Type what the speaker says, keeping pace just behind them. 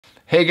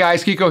Hey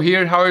guys, Kiko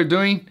here, how are you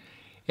doing?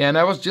 And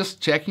I was just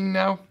checking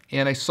now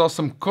and I saw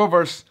some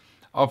covers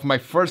of my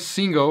first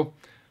single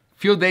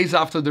few days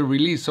after the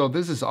release. So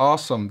this is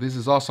awesome,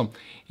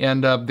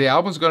 And the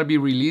album's gonna be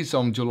released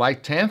on July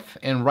 10th,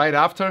 and right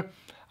after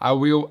I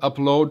will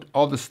upload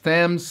all the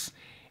stems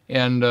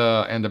and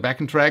the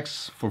backing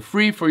tracks for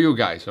free for you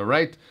guys, all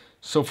right?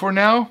 So for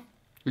now,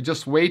 we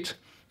just wait.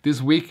 This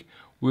week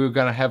we're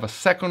gonna have a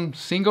second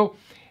single.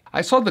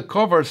 I saw the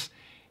covers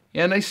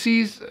and I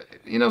see,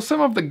 you know,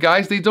 some of the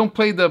guys, they don't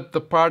play the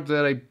part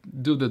that I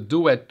do, the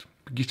duet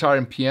guitar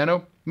and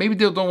piano. Maybe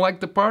they don't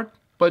like the part,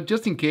 but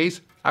just in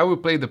case, I will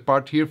play the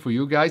part here for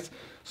you guys,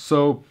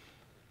 so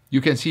you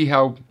can see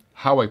how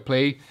I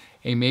play,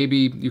 and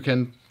maybe you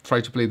can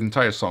try to play the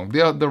entire song.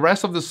 The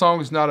rest of the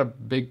song is not a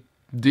big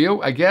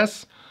deal, I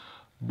guess,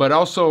 but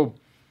also,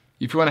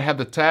 if you want to have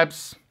the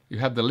tabs, you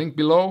have the link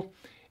below,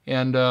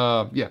 and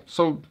yeah,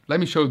 so let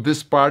me show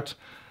this part,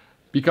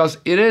 because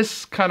it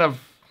is kind of,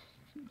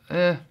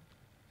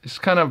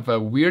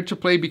 weird to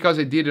play because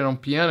I did it on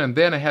piano and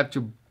then I had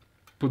to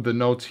put the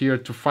notes here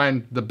to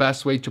find the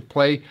best way to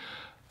play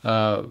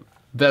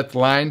that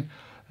line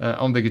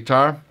on the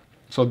guitar.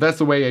 So that's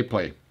the way I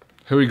play.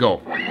 Here we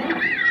go.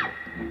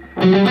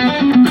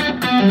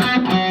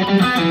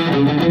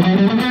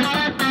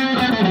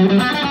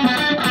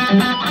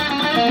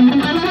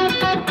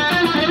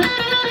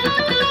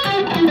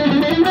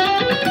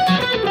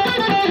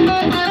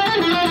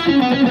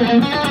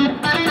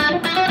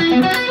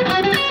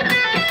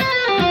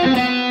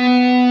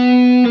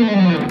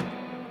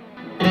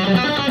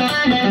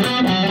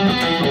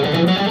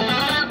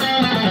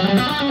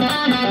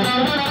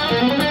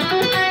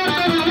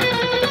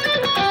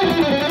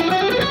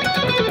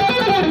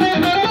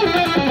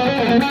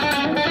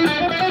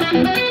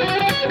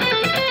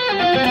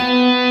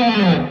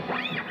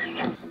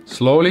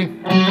 Slowly.